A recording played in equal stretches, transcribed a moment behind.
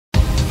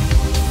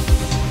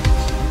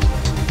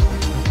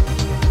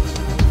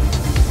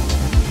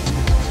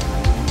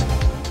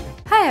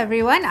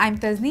everyone, I'm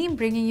Tasneem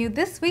bringing you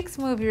this week's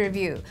movie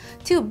review.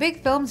 Two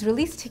big films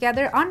released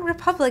together on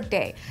Republic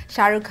Day,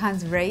 Shah Rukh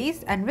Khan's Rahim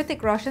and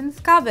Hrithik Roshan's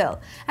Kaabil.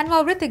 And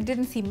while Hrithik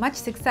didn't see much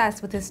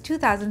success with his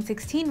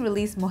 2016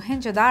 release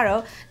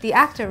Mohenjo-daro, the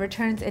actor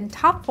returns in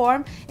top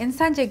form in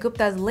Sanjay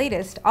Gupta's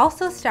latest,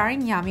 also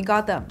starring Yami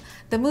Gautam.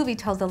 The movie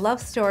tells a love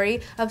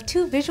story of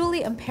two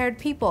visually impaired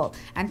people,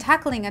 and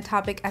tackling a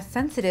topic as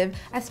sensitive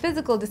as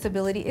physical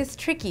disability is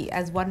tricky,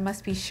 as one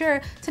must be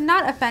sure to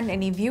not offend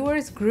any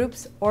viewers,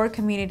 groups, or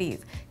communities.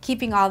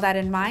 Keeping all that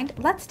in mind,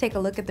 let's take a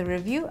look at the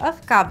review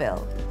of Kaabil.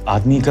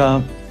 आदमी का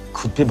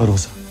खुद पे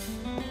भरोसा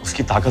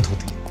उसकी ताकत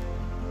होती है।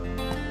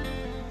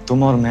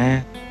 तुम और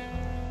मैं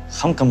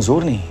हम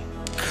कमजोर नहीं।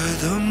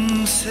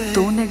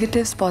 दो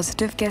नेगेटिव्स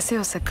पॉजिटिव कैसे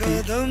हो सकते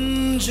हैं?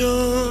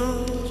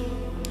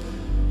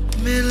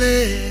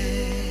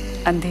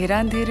 अंधेरा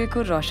अंधेरे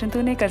को रोशन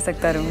तो नहीं कर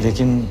सकता रोहन।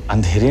 लेकिन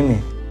अंधेरे में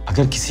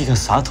अगर किसी का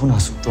साथ हो ना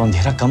हो तो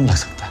अंधेरा कम लग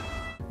सकता है।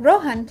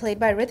 Rohan, played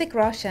by Hrithik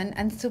Roshan,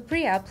 and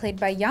Supriya, played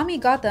by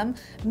Yami Gautam,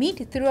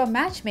 meet through a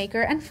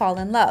matchmaker and fall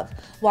in love.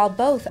 While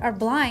both are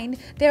blind,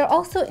 they are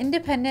also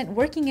independent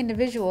working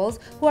individuals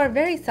who are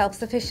very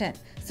self-sufficient.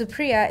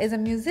 Supriya is a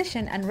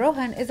musician and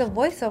Rohan is a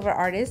voiceover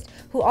artist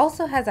who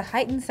also has a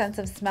heightened sense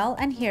of smell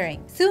and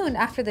hearing. Soon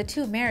after the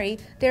two marry,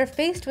 they are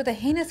faced with a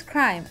heinous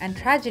crime and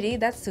tragedy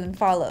that soon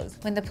follows.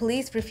 When the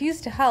police refuse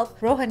to help,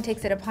 Rohan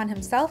takes it upon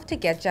himself to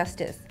get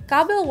justice.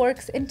 Kaabil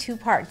works in two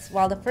parts.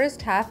 While the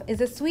first half is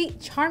a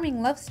sweet,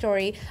 charming love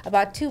story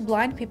about two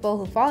blind people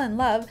who fall in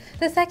love,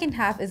 the second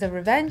half is a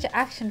revenge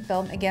action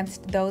film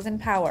against those in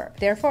power.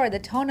 Therefore, the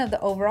tone of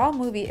the overall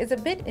movie is a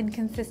bit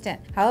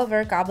inconsistent.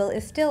 However, Kaabil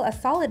is still a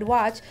solid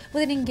watch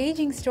with an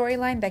engaging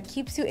storyline that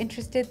keeps you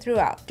interested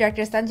throughout.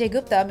 Director Sanjay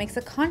Gupta makes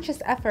a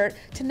conscious effort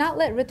to not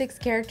let Hrithik's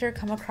character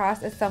come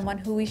across as someone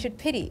who we should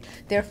pity.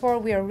 Therefore,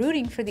 we are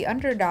rooting for the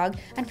underdog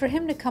and for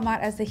him to come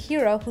out as the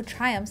hero who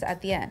triumphs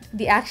at the end.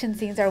 The action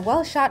scenes are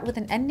well shot with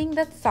an ending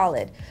that's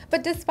solid.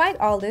 But despite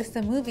all this,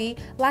 the movie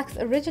lacks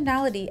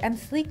originality and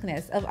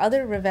sleekness of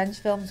other revenge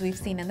films we've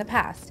seen in the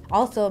past.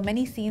 Also,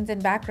 many scenes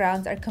and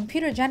backgrounds are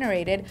computer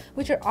generated,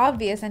 which are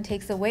obvious and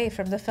takes away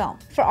from the film.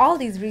 For all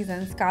these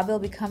reasons,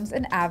 Kaabil becomes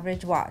an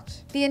average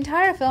watch. The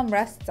entire film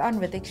rests on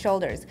Hrithik's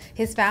shoulders.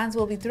 His fans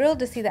will be thrilled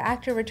to see the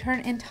actor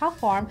return in top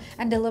form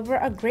and deliver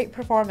a great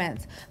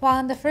performance. While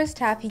in the first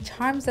half he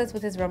charms us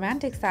with his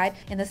romantic side,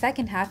 in the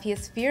second half he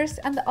is fierce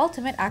and the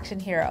ultimate action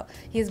hero.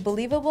 He is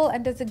believable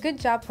and does a good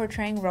job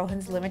portraying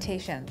Rohan's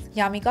limitations.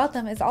 Yami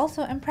Gautam is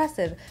also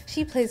impressive.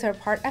 She plays her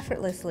part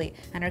effortlessly,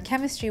 and her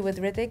chemistry with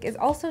Hrithik is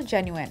also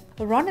genuine.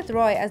 Ronit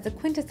Roy as the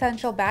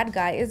quintessential bad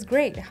guy is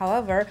great.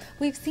 However,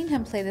 we've seen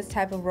him play this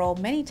type of role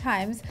many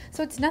times,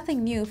 so it's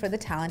nothing new for the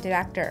talented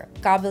actor.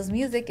 Kaabil's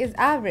music is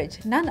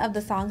average. None of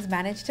the songs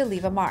manage to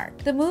leave a mark.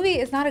 The movie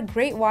is not a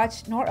great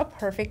watch nor a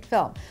perfect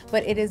film,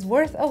 but it is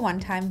worth a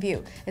one-time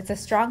view. It's a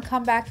strong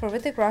comeback for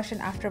Hrithik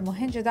Roshan after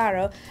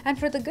Mohenjo-daro, and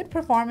for the good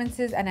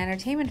performances and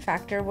entertainment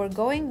factor, we're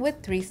going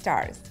with 3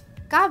 stars.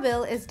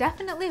 Kaabil is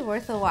definitely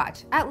worth a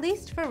watch, at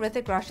least for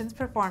Hrithik Roshan's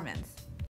performance.